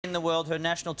in the world. Her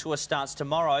national tour starts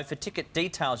tomorrow. For ticket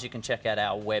details, you can check out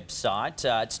our website.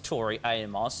 It's Tori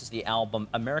Amos. It's the album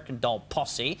American Doll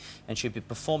Posse, and she'll be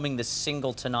performing the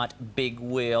single tonight, Big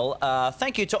Wheel.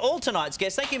 Thank you to all tonight's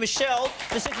guests. Thank you, Michelle,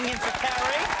 for sitting in for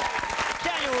Carrie.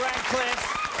 Daniel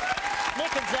Radcliffe.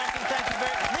 Nick and Zachy, thank you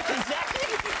very much. Nick and Zachy?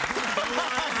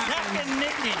 Zach and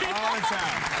Nicky. All the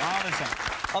time. All the time.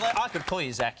 Although I could call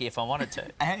you Zachy if I wanted to.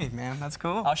 Hey, man, that's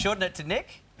cool. I'll shorten it to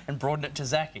Nick and broaden it to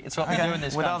Zachy. It's what we do in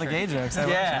this With country. all the gay jokes.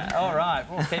 Yeah, all right.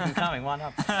 We'll keep them coming. Why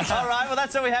not? All right, well,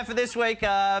 that's all we have for this week.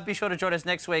 Be sure to join us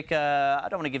next week. I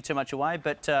don't want to give too much away,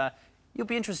 but you'll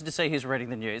be interested to see who's reading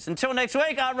the news. Until next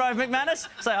week, I'm Rove McManus.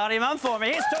 Say hi to your mum for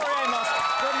me. Here's Tori Amos.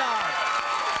 Good night.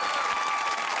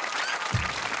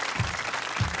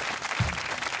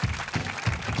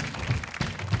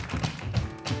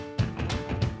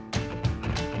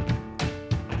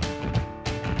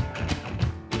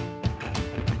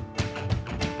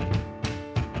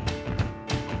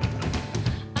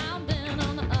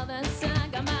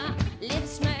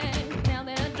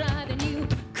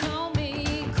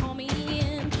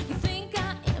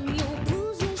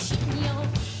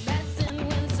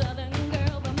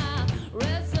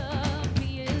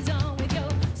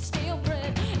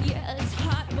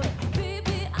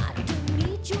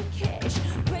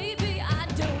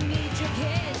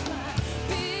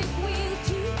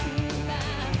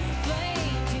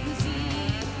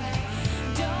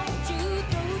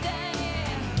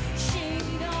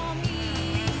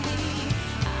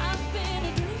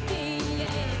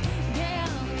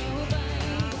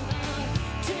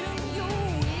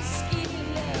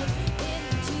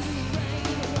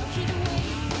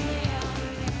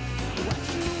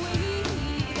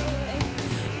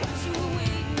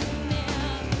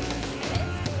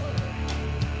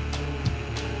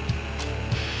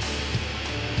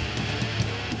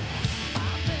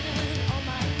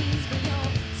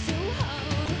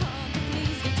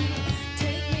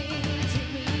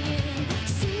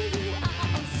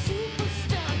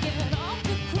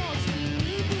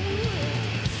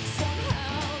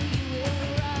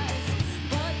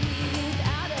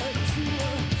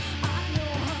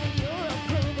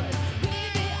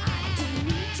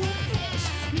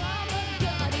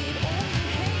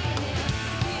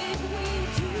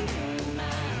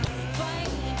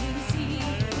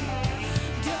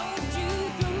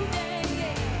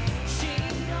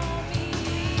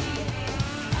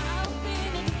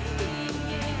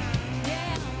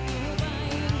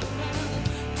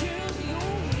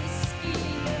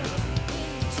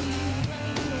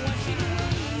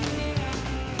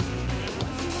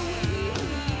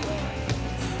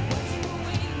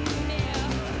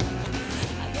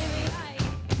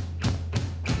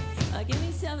 Give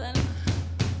me 7,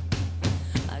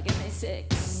 give me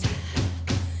 6,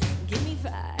 give me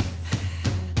 5,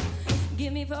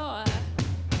 give me 4,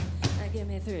 give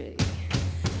me 3.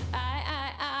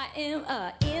 I am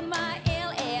a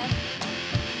M-I-L-F,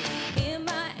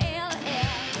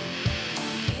 M-I-L-F,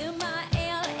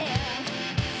 M-I-L-F.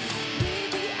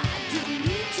 Baby, I do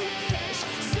need your cash,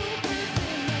 so baby,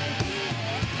 maybe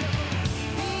let go.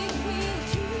 Big wheel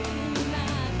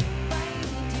tonight,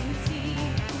 fighting to see.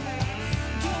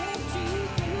 Don't you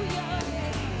throw your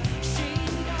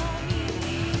shade on me.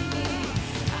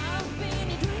 I've been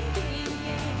drinking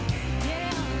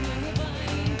down in the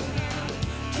vine.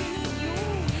 Turn your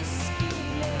whiskey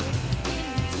love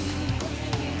into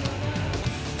rain.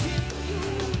 Turn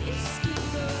your whiskey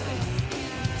love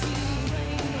into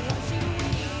rain. Wash it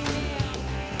away now.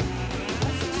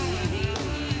 Wash it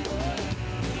away, boy.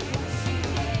 Wash it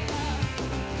down.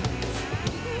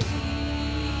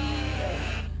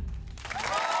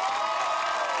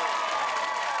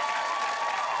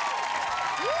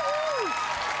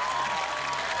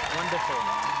 Wonderful.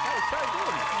 That was so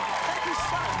good. Thank you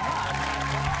so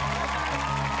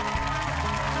much.